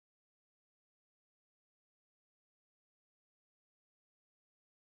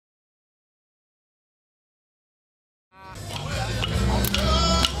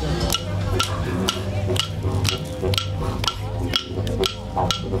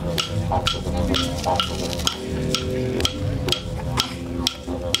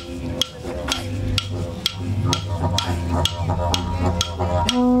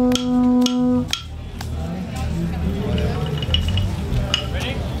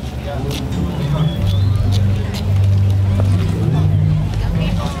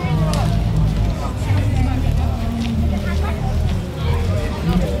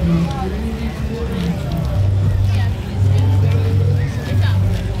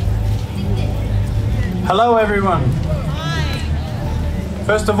Hello everyone.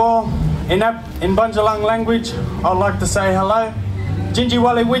 First of all, in Bunjalung language, I'd like to say hello,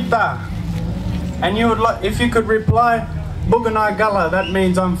 Jinjiwali Witta. And you would if you could reply, Buganai Gala, that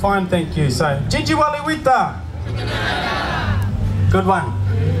means I'm fine, thank you. So, Jinjiwali Witta. Good one.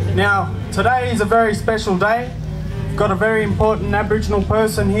 Now, today is a very special day. We've got a very important Aboriginal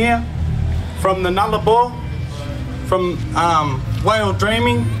person here from the Nullarbor, from Whale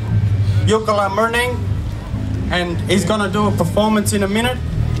Dreaming, Yukala Murning, and he's going to do a performance in a minute,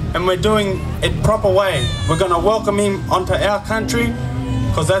 and we're doing it proper way. We're going to welcome him onto our country,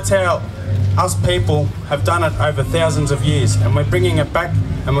 because that's how us people have done it over thousands of years, and we're bringing it back,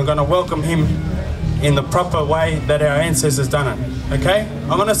 and we're going to welcome him in the proper way that our ancestors done it. Okay?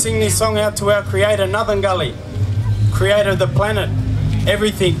 I'm going to sing this song out to our creator, Nathangali, creator of the planet,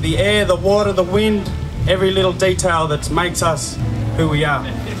 everything, the air, the water, the wind, every little detail that makes us who we are.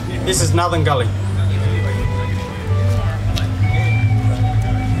 This is Nathangali.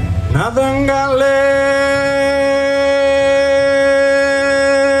 Nathangali,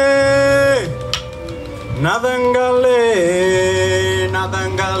 Nathangali,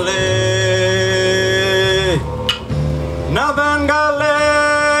 Nathangali, Nathangali,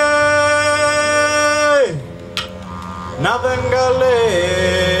 Nathangali,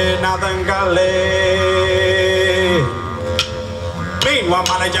 Nathangali. Meanwhile,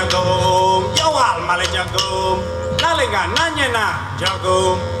 Malajagum, Yawal Malajagum, Naliga Nanyana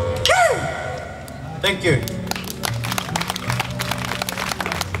Jagum. Thank you.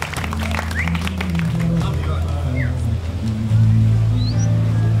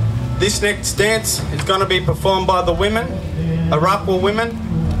 This next dance is going to be performed by the women, Arakwal women,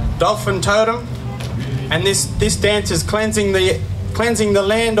 Dolphin Totem, and this dance is cleansing the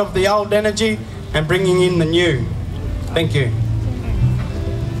land of the old energy and bringing in the new. Thank you.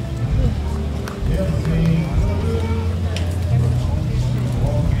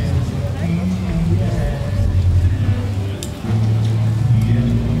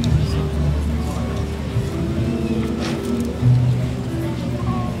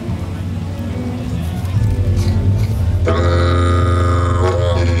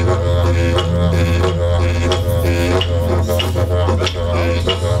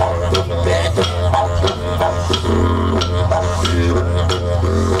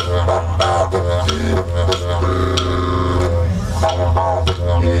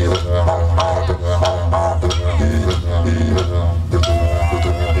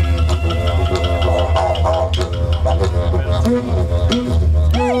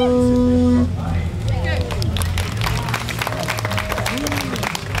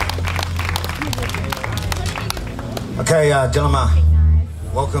 Okay, gentlemen,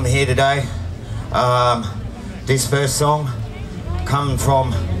 welcome here today. This first song comes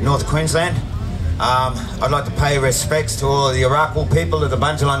from North Queensland. I'd like to pay respects to all the Arakwal people of the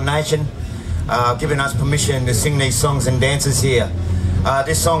Bunjalung Nation, giving us permission to sing these songs and dances here.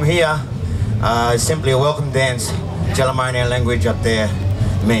 This song here is simply a welcome dance. Jalamanian language up there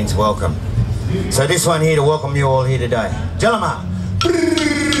means welcome. So this one here to welcome you all here today. Jalama.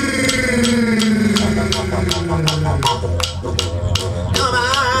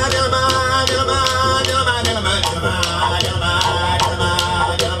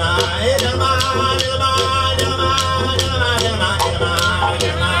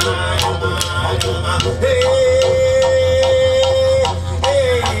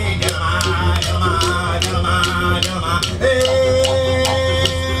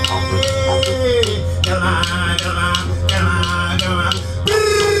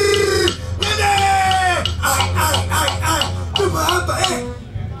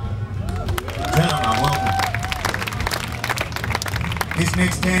 This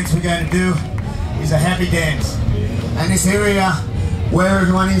next dance we're going to do is a happy dance. And this area where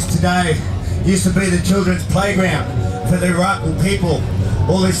everyone is today used to be the children's playground for the Arakwal people.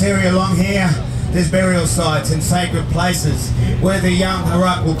 All this area along here, there's burial sites and sacred places where the young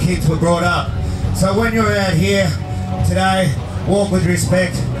Arakwal kids were brought up. So when you're out here today, walk with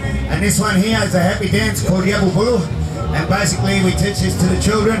respect. And this one here is a happy dance called Yabubulu. And basically we teach this to the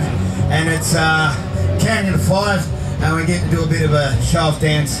children, and it's counting to 5. and we get to do a bit of a show-off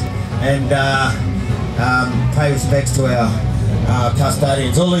dance and pay respects to our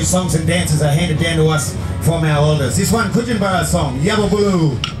custodians. All these songs and dances are handed down to us from our elders. This one, Kujinbara song, Yabba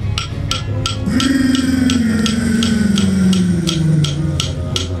Bulu.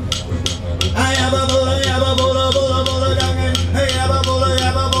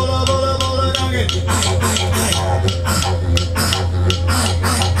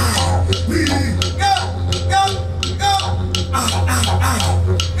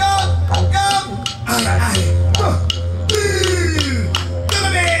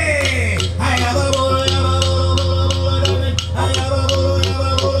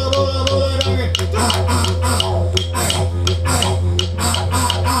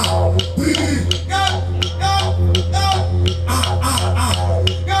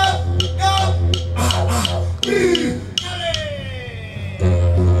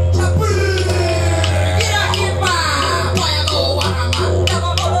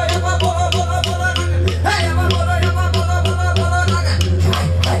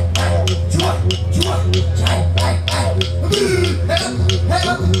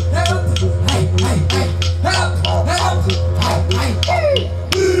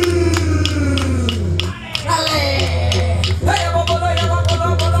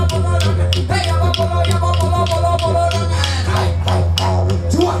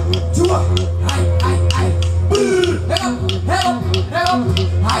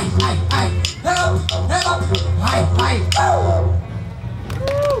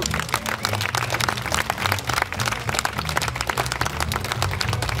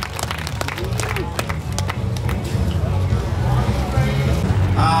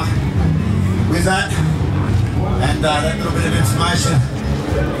 With that, and that little bit of information,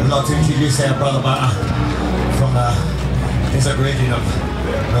 I'd like to introduce our brother Bunna from the desert region of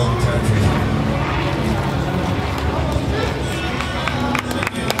Northern Territory.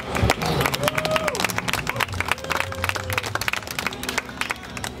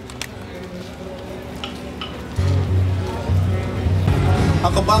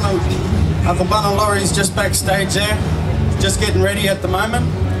 Uncle Bunna Lawrie's just backstage there, just getting ready at the moment.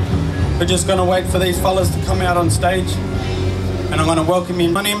 We're just going to wait for these fellas to come out on stage, and I'm going to welcome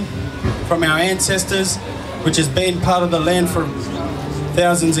him from our ancestors, which has been part of the land for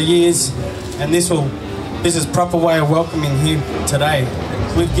thousands of years, and this is proper way of welcoming him today.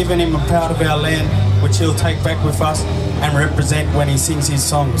 We've given him a part of our land which he'll take back with us and represent when he sings his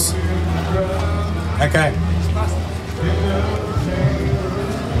songs. Okay.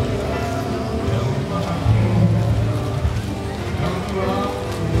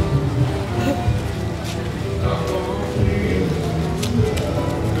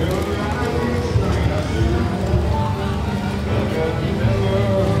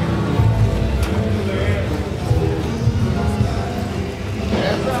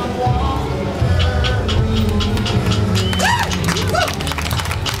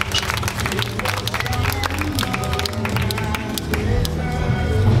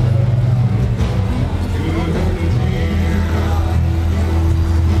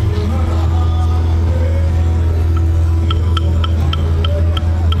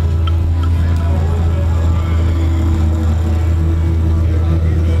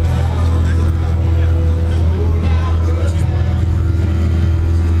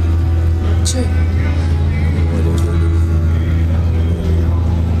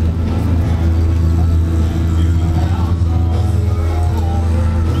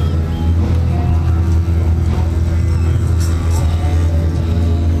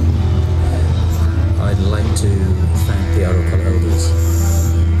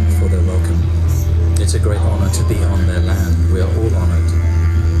 It's a great honour to be on their land. We are all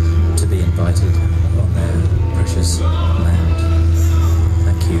honoured to be invited on their precious land.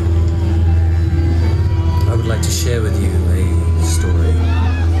 Thank you. I would like to share with you a story.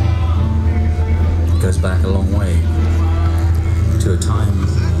 It goes back a long way to a time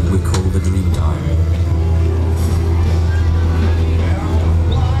we call the dream time.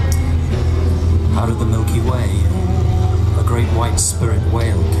 Out of the Milky Way, a great white spirit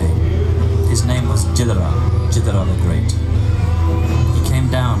whale came. His name was Jidara the Great. He came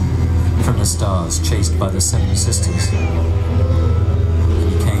down from the stars, chased by the seven sisters. And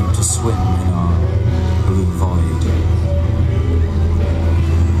he came to swim in our blue void.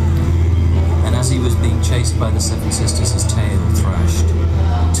 And as he was being chased by the seven sisters, his tail thrashed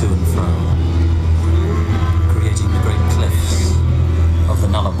to and fro, creating the great cliffs of the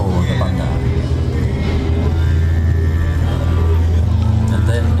Nullarbor, the Bunna. And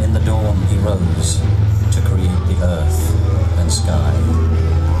then in the dawn he rose to create the earth and sky.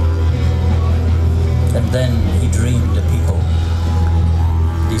 And then he dreamed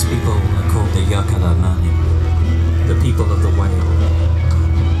These people are called the Yakala Mani, the people of the whale.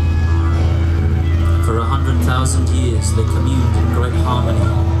 For 100,000 years they communed in great harmony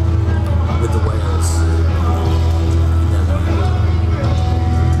with the whales in their land.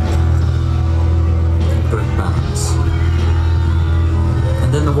 In great balance.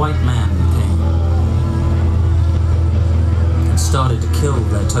 And then the white man came and started to kill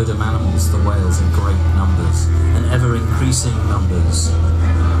their totem animals, the whales, in great numbers and ever-increasing numbers.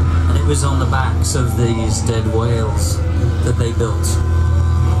 And it was on the backs of these dead whales that they built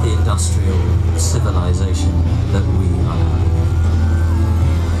the industrial civilization that we are.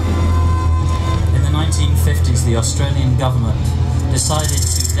 In the 1950s, the Australian government decided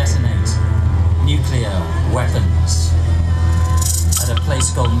to detonate nuclear weapons at a place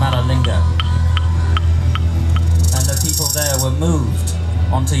called Maralinga. And the people there were moved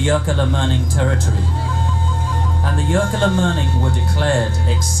onto Yerkala-Murning territory. And the Yerkala-Murning were declared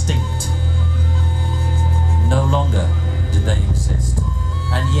extinct. No longer did they exist,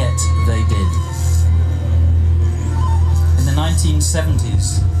 and yet they did. In the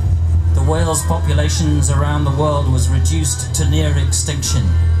 1970s, the whales' populations around the world was reduced to near extinction.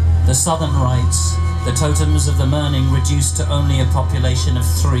 The southern rights, the totems of the Murning, reduced to only a population of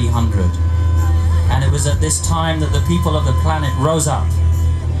 300. And it was at this time that the people of the planet rose up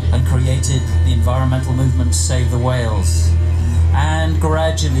and created the environmental movement Save the Whales. And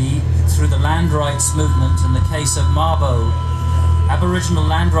gradually, through the land rights movement and the case of Mabo, Aboriginal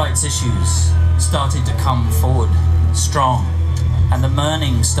land rights issues started to come forward strong, and the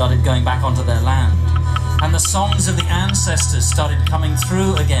Murning started going back onto their land. And the songs of the ancestors started coming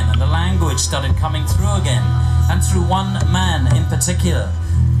through again, and the language started coming through again. And through one man in particular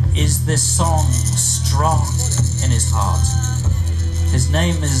is this song strong in his heart. His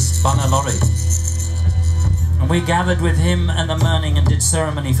name is Bunna Lawrie. And we gathered with him and the Murning and did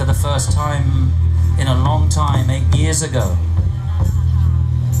ceremony for the first time in a long time, 8 years ago.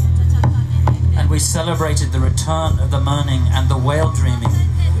 And we celebrated the return of the Murning and the whale dreaming.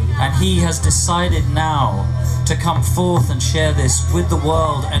 And he has decided now to come forth and share this with the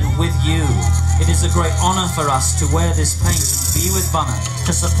world and with you. It is a great honor for us to wear this paint and be with Bunna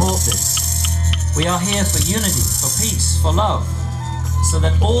to support this. We are here for unity, for peace, for love, so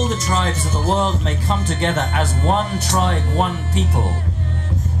that all the tribes of the world may come together as one tribe, one people.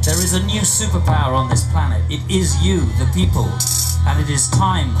 There is a new superpower on this planet. It is you, the people, and it is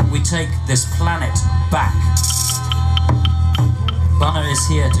time we take this planet back. Bunna is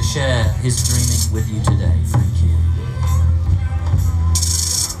here to share his dreaming with you today. Thank you.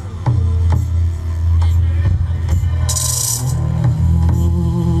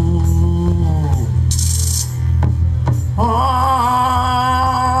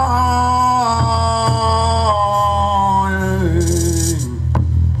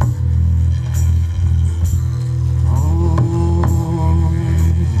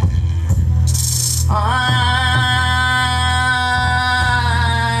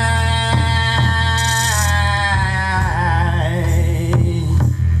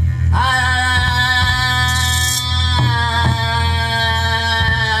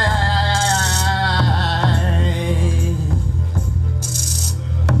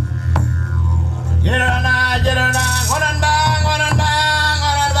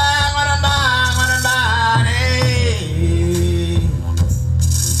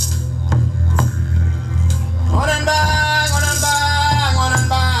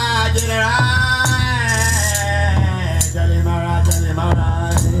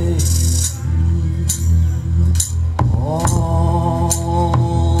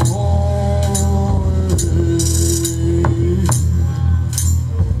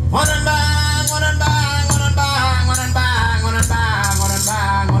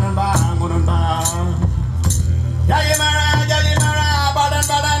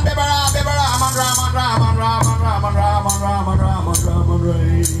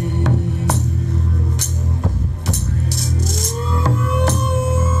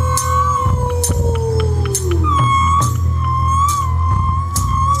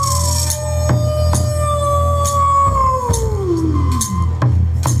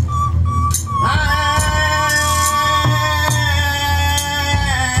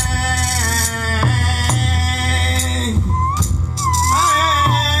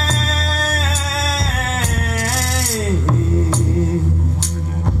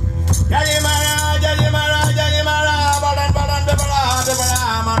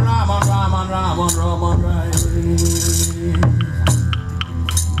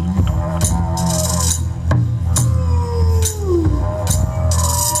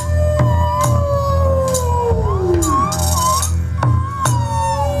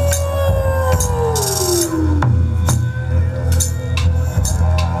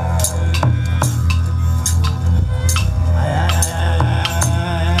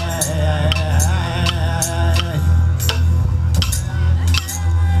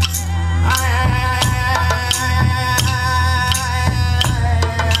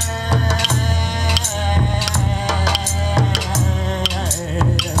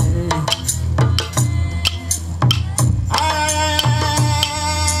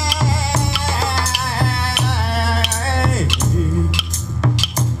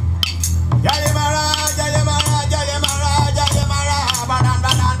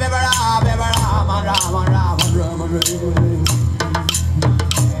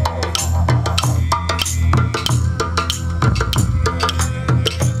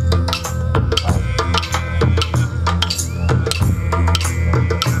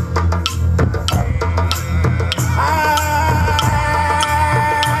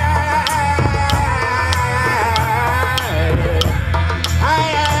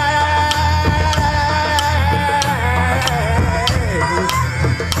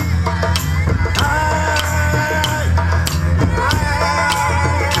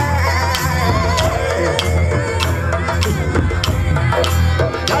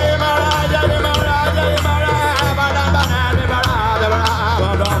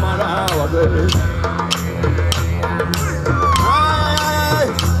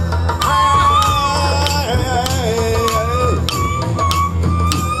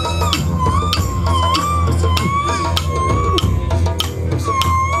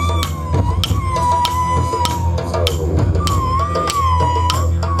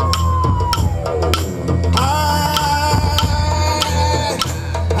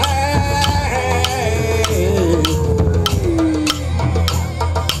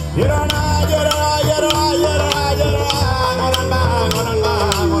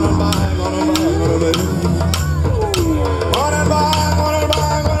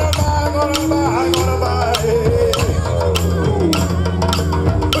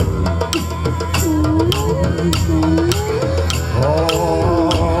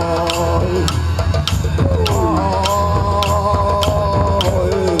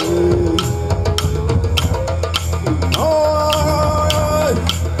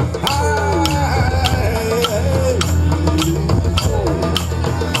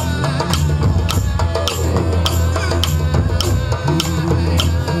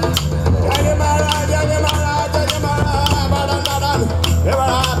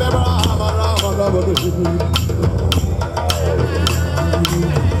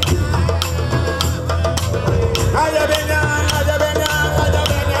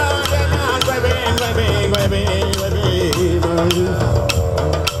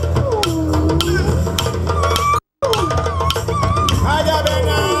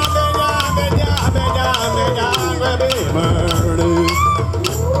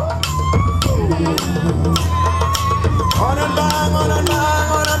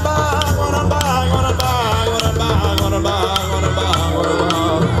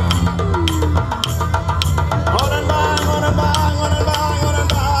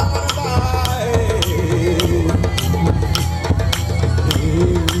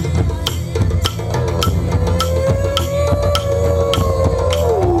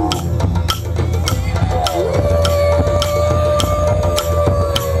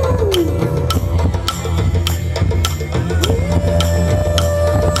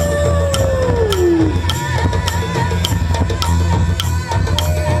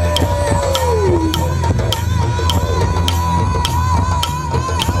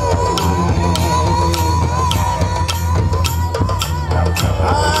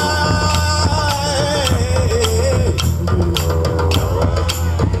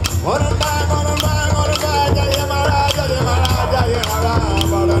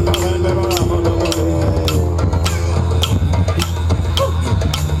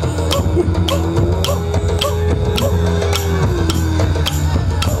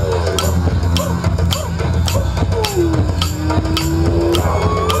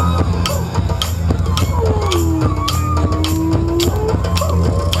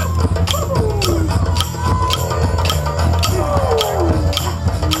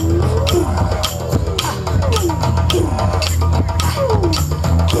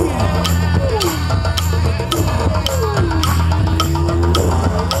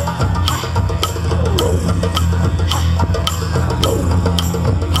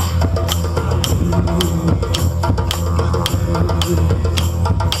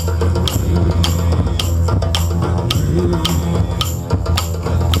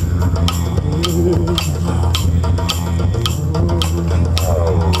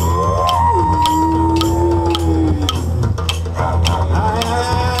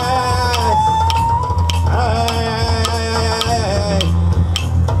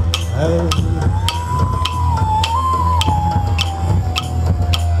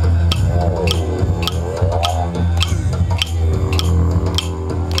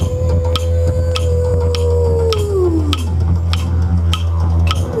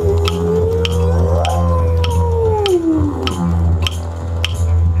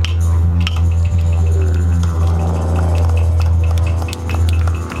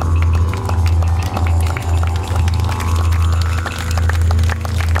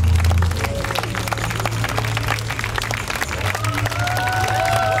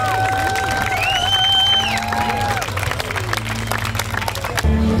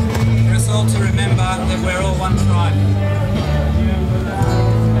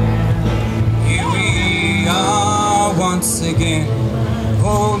 once again,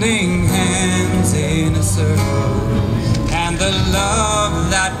 holding hands in a circle, and the love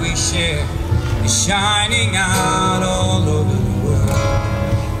that we share is shining out all over the world.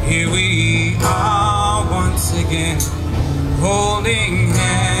 Here we are once again, holding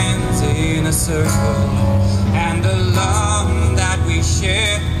hands in a circle, and the love that we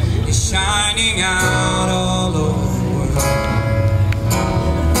share is shining out all over the world.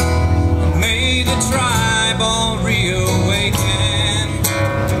 And may the tribe all reawaken.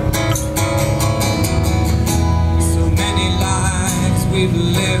 So many lives we've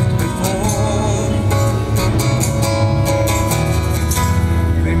lived before.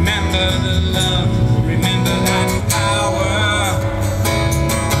 Remember the love, remember that power.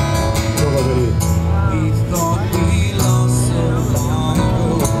 We thought we lost so long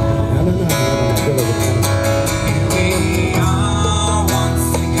ago. Here we are once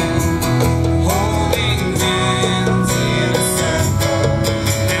again, holding hands in a circle,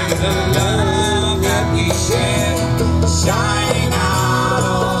 and the love that we share shining out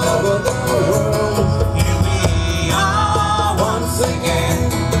all over the world. Here we are once again,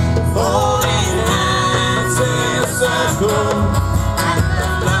 holding hands in a circle, and the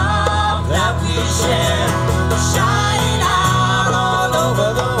love that we share shining out all over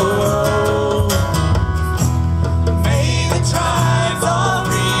the world. May the tribes all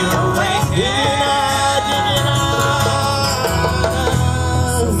reawaken.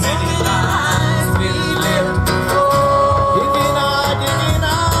 So many lives we lived before.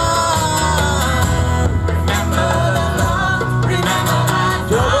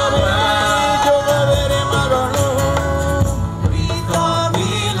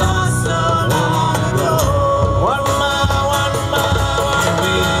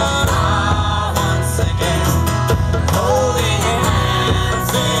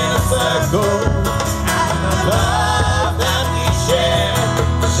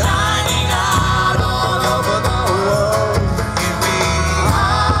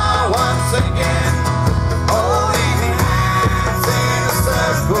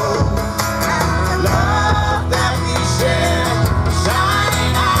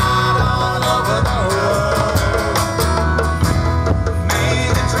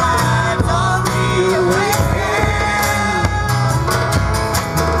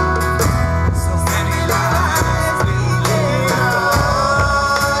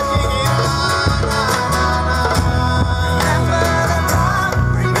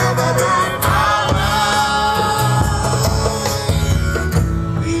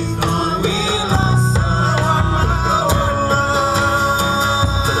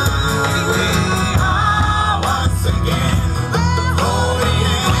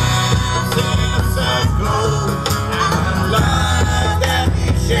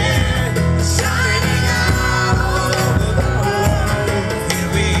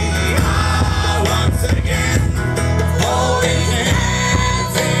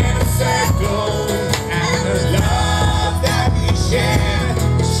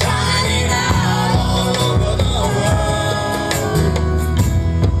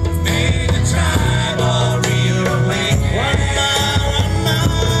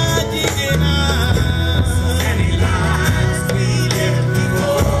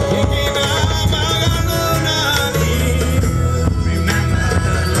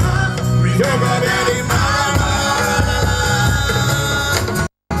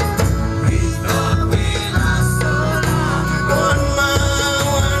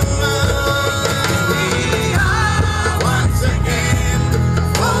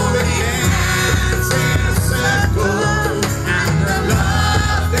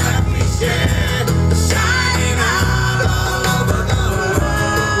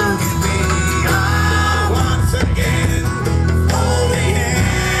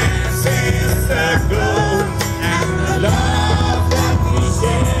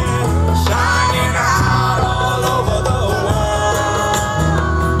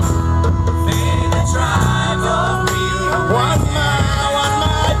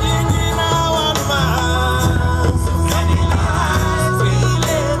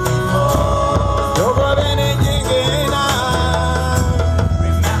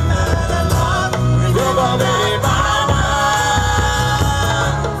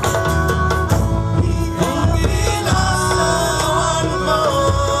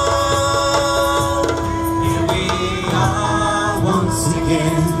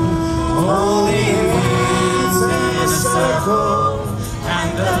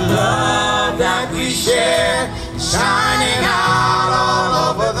 Shining out all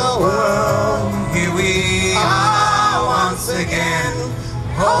over the world. Here we are once again,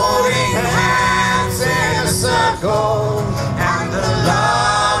 holding hands in a circle, and the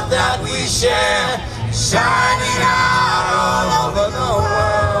love that we share, shining out all over the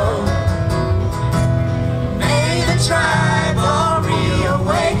world. May the tribe all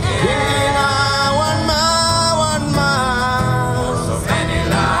reawaken. One mile, so many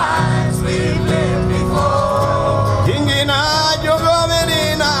lives we've lived before.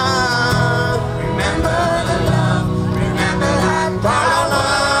 Remember the love, remember that power.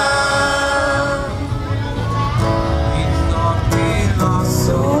 We thought we lost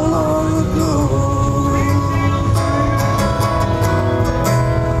so long ago.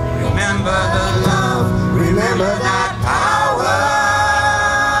 Remember the love, remember that power.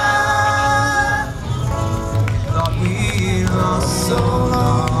 We thought we lost so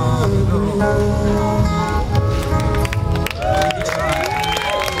long ago.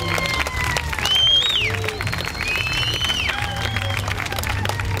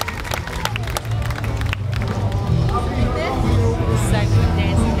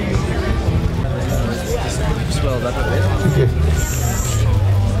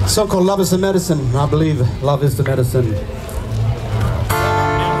 A song called Love is the Medicine. I believe love is the medicine.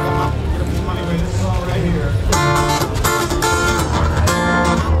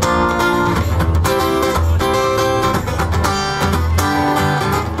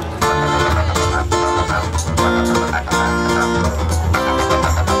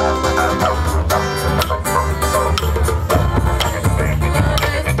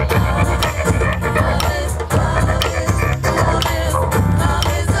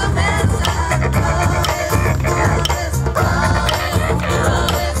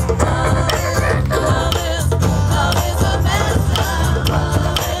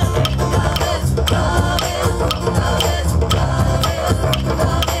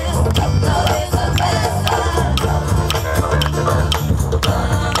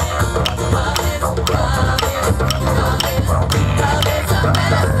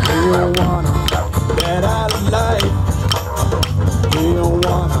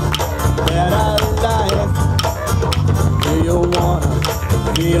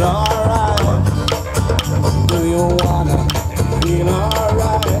 Feel alright. Do you wanna feel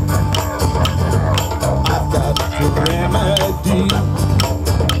alright? I've got the remedy.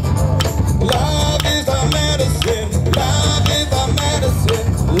 Love is the medicine. Love is the medicine.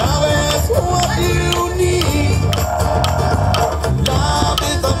 Love is what you need. Love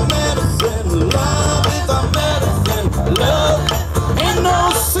is the medicine. Love is the medicine. Love ain't no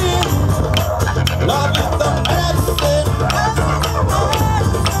sin. Love is the medicine.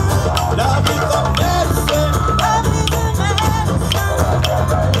 Love is the medicine. Love is the medicine.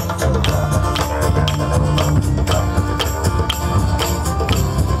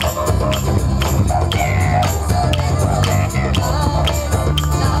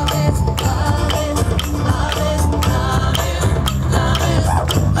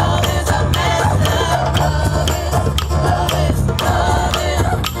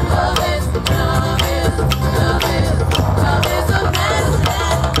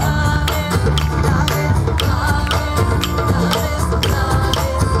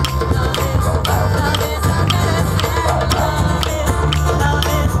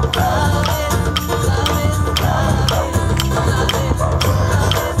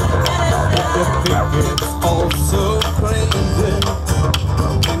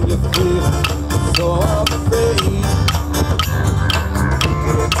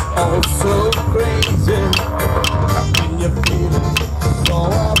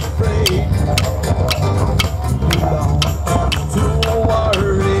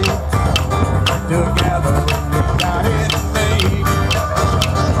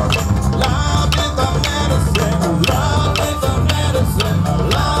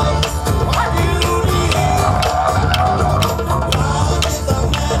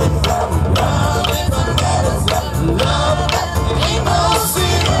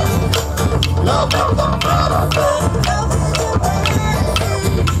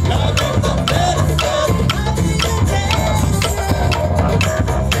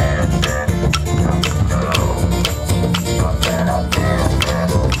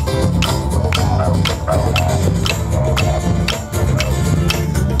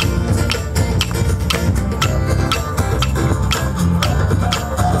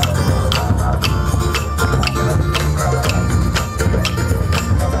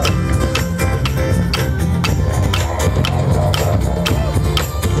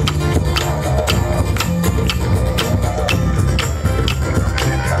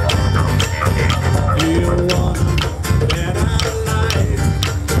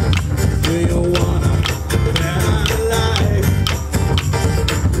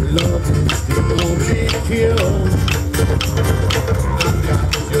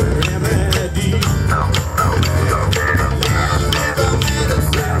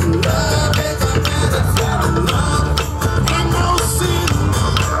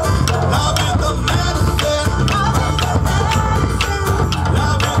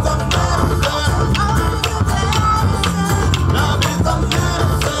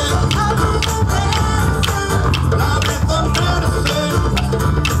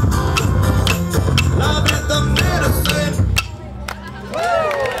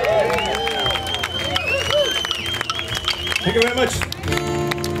 Thank you very much.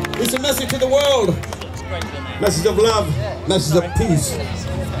 It's a message to the world. Message of love, message of peace,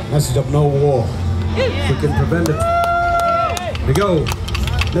 message of no war. We can prevent it. Here we go.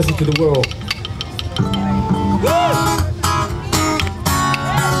 Message to the world.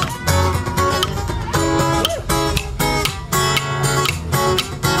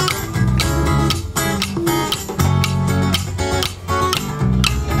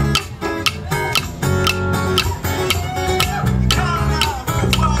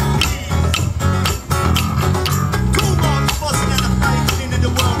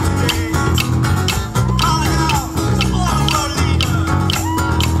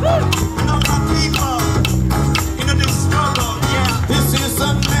 This is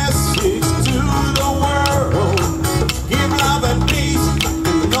a message to the world. Give love and peace.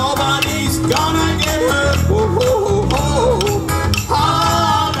 Nobody's gonna get hurt. Oh, oh, oh.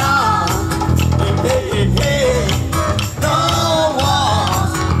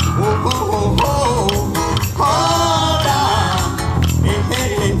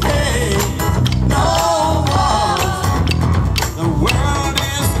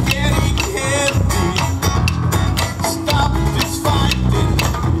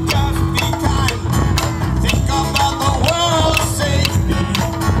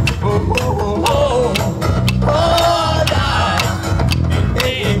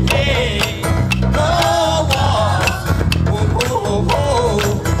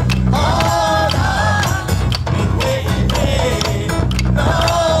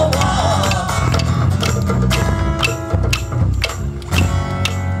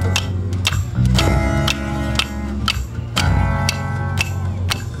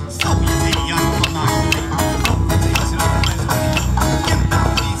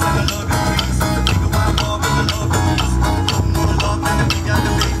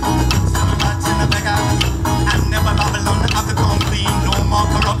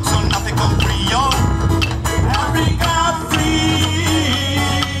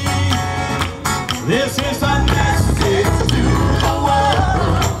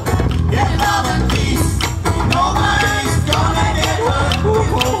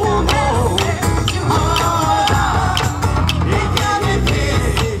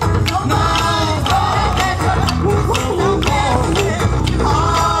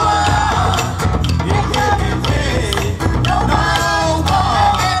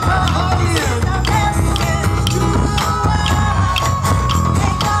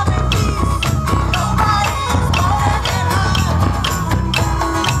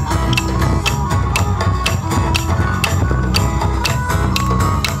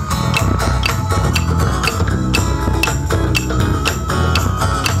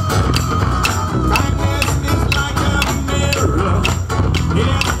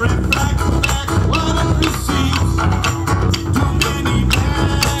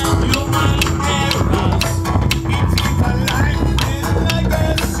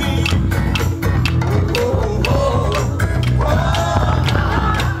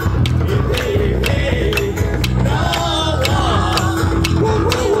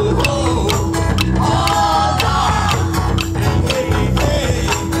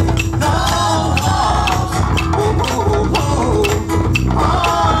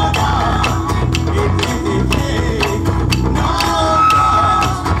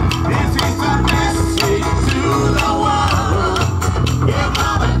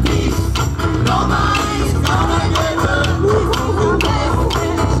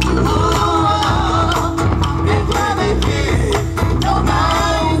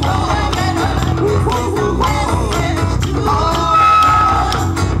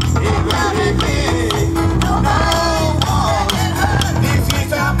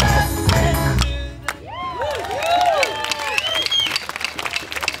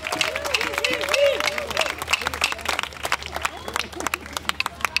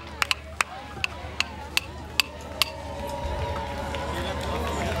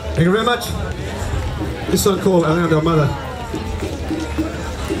 Thank you very much. This song called Around Our Mother.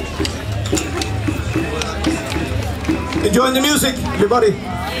 Enjoying the music, everybody.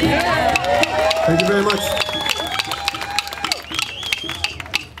 Thank you very much.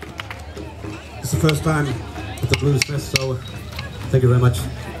 It's the first time at the Blues Fest, so thank you very much.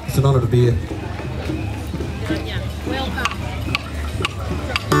 It's an honor to be here. Welcome.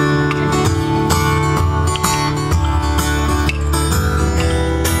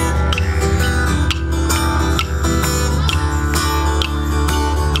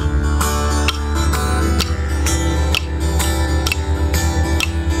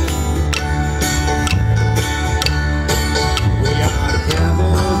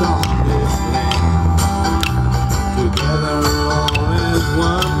 Together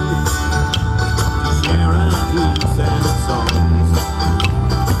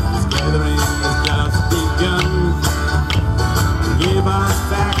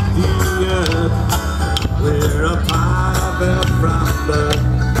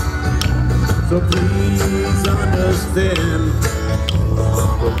So please understand,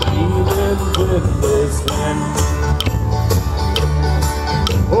 we're dealing with this land.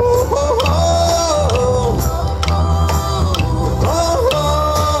 Oh, oh, oh, oh, oh, oh,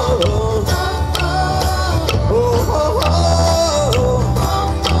 oh,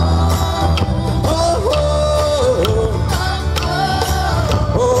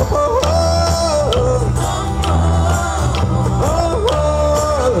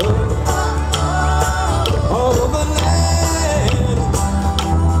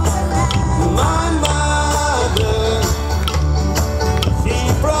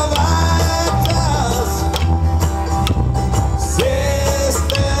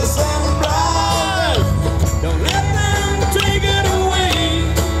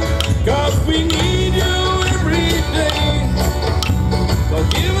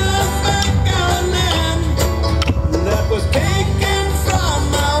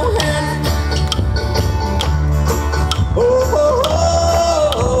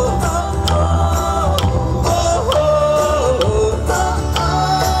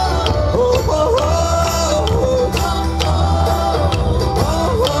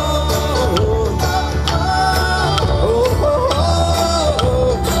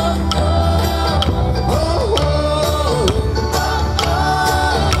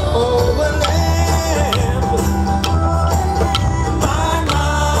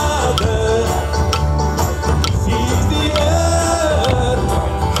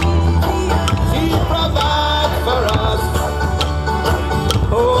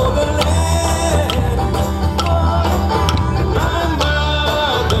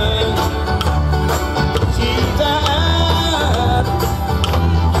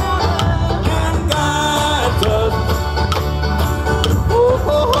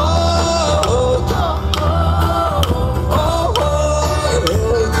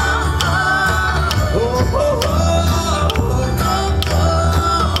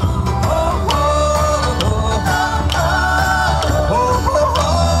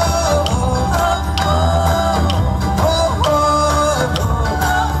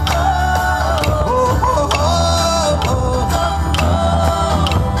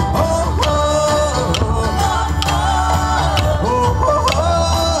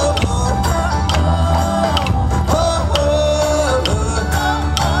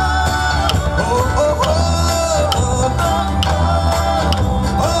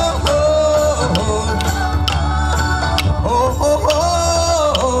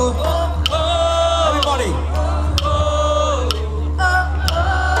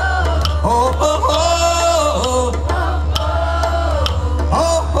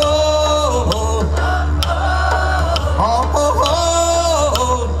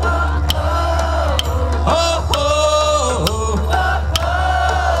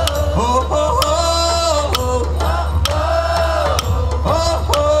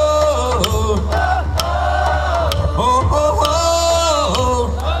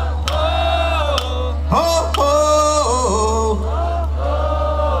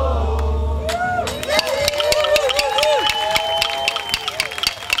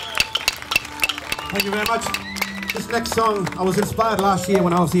 Thank you very much. This next song, I was inspired last year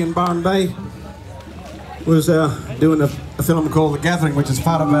when I was here in Byron Bay. Was doing a film called The Gathering, which is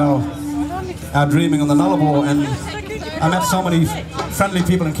part of our dreaming on the Nullarbor, and I met so many friendly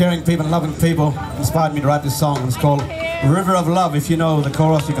people and caring people and loving people. Inspired me to write this song. It's called River of Love. If you know the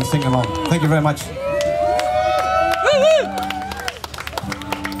chorus, you can sing along. Thank you very much.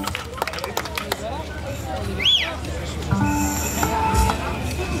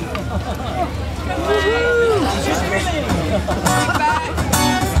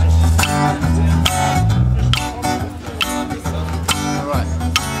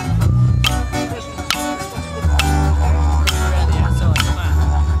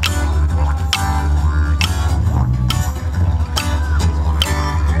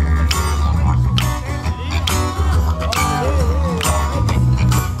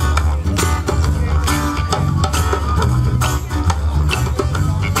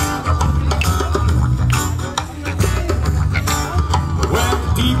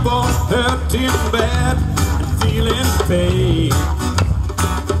 Hurting bad and feeling pain,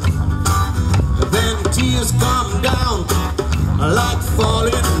 then tears come down like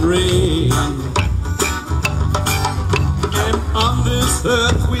falling rain. And on this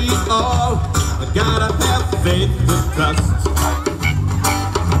earth we all gotta have faith and trust.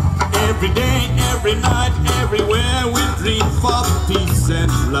 Every day, every night, everywhere we dream for peace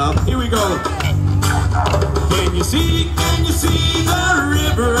and love. Here we go. Can you see the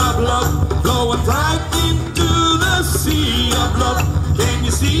river of love flowing right into the sea of love? Can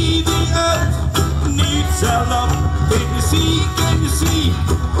you see the earth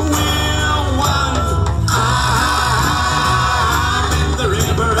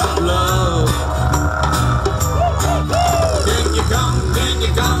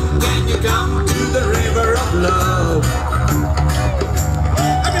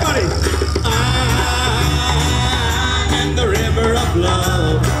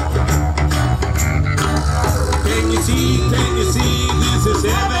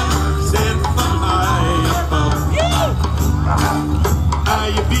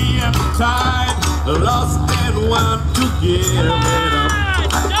want to give it up.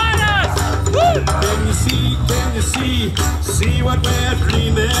 Can you see what we're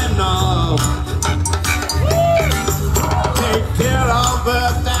dreaming of? Take care of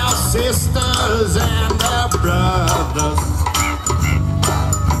our sisters and our brothers.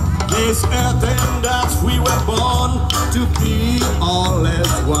 This earth and us, we were born to be all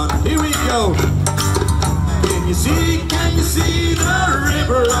as one. Here we go. Can you see the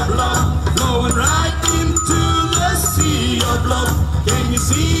river of love flowing right into the sea of love? Can you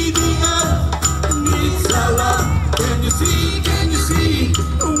see the earth needs our love? Can you see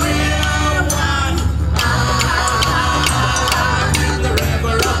we're one in the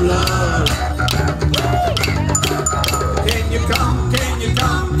river of love? Can you come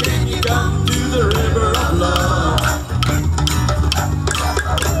to the river of love?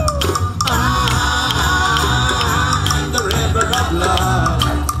 The river of love.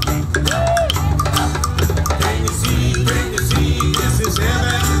 Can you see, this is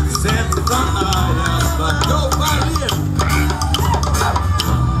heaven sent from high. Go violin.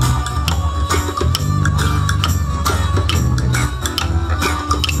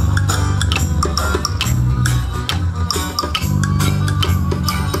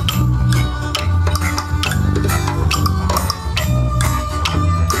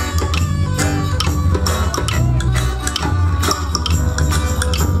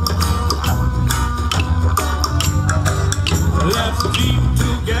 Let's keep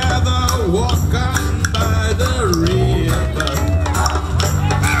together, walking by the river.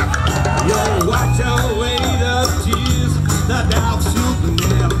 You'll wash away the tears, the doubts you've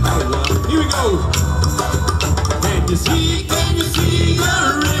never won. Here we go. Can you see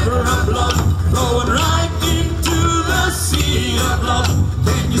the river of love flowing right into the sea of love?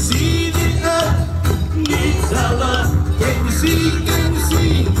 Can you see the earth needs our love? Can you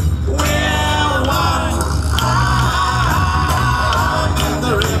see we're one?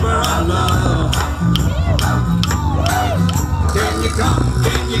 The river of love. Can you come to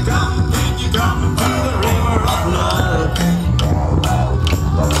the river of love?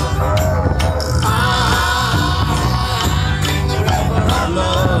 The river of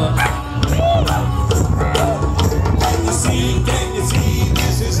love. Can you see,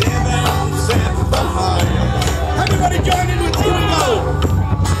 this is heaven sent from high. Everybody join in with me, here we go.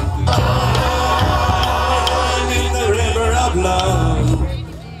 In the river of love.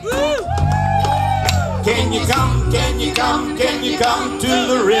 Can you come to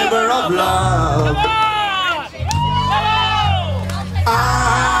the river of love?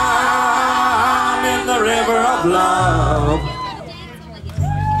 I'm in the river of love.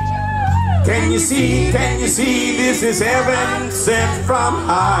 Can you see, this is heaven sent from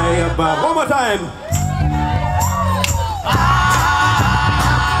high above. One more time. I'm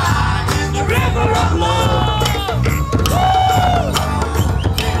in the river of love.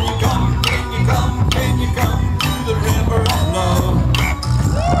 The river of love.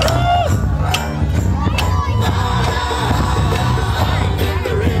 In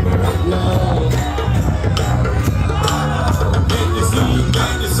the river of love. Can you see,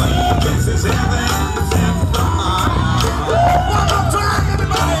 this is heaven sent from high. One more time,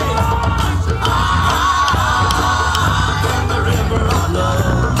 everybody. In the river of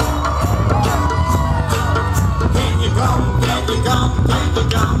love. Can you come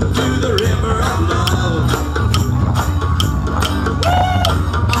to the river of love?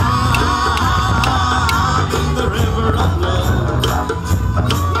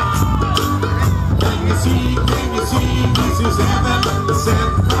 This is heaven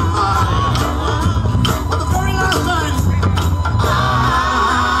sent from high. For the very last time.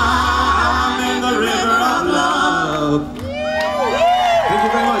 I'm in the river of love. Thank you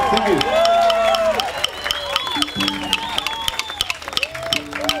very much. Thank you.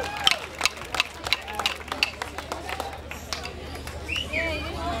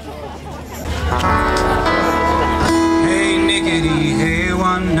 Hey niggity, hey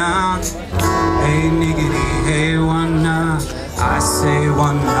one now. Hey niggity, hey one now. I say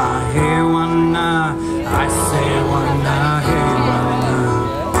one now, hey one now. I say one now, hey one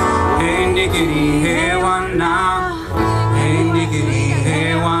now. Hey niggity, hey one now. Hey niggity,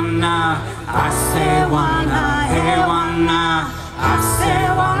 hey one now. I say one now, hey one now. I say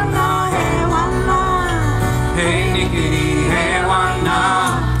one now, hey one now. Hey niggity, hey one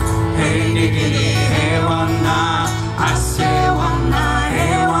now. Hey niggity, hey one now. I say one now,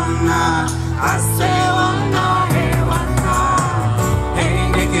 hey one now. I say one now, hey one now. Hey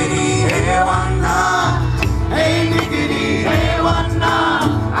niggity, hey one now. Hey niggity,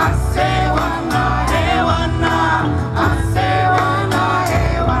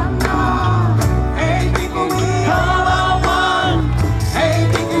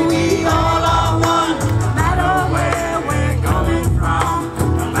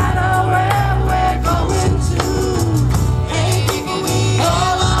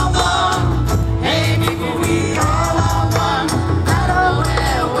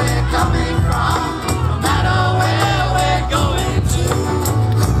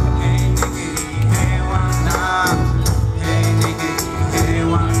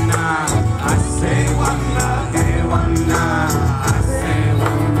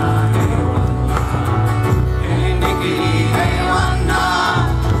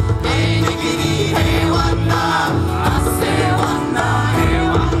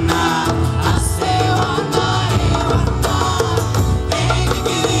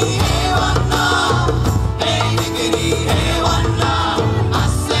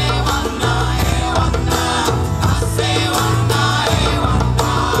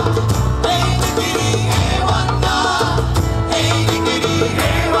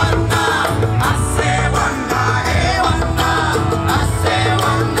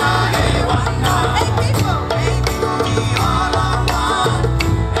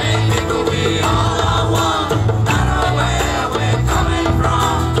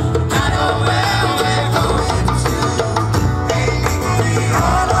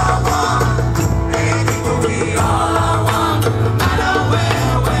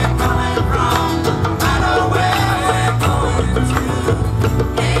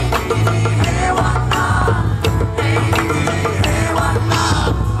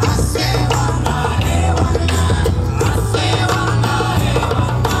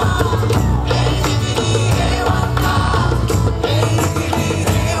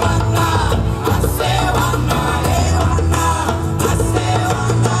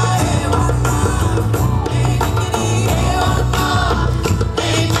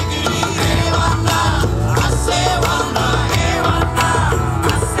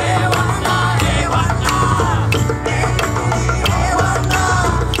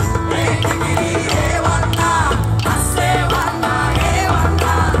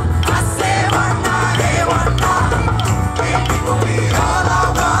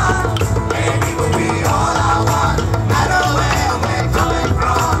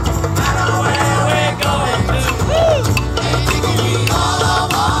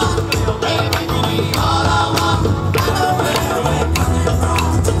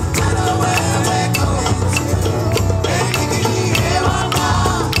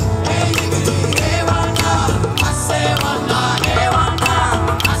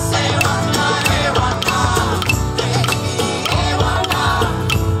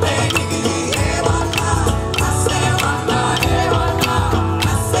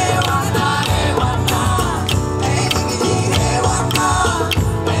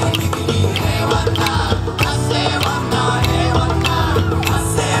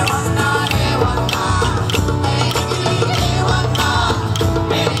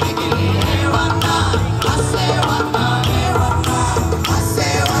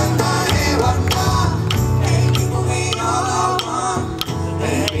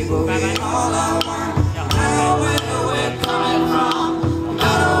 all I want. No matter where we're coming from, no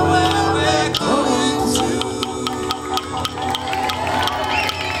matter where we're going to.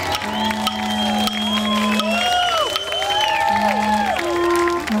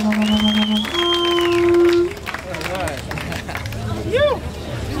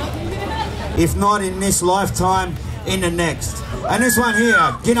 If not in this lifetime, in the next. And this one here,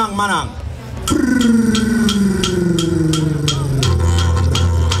 Ginang Manang.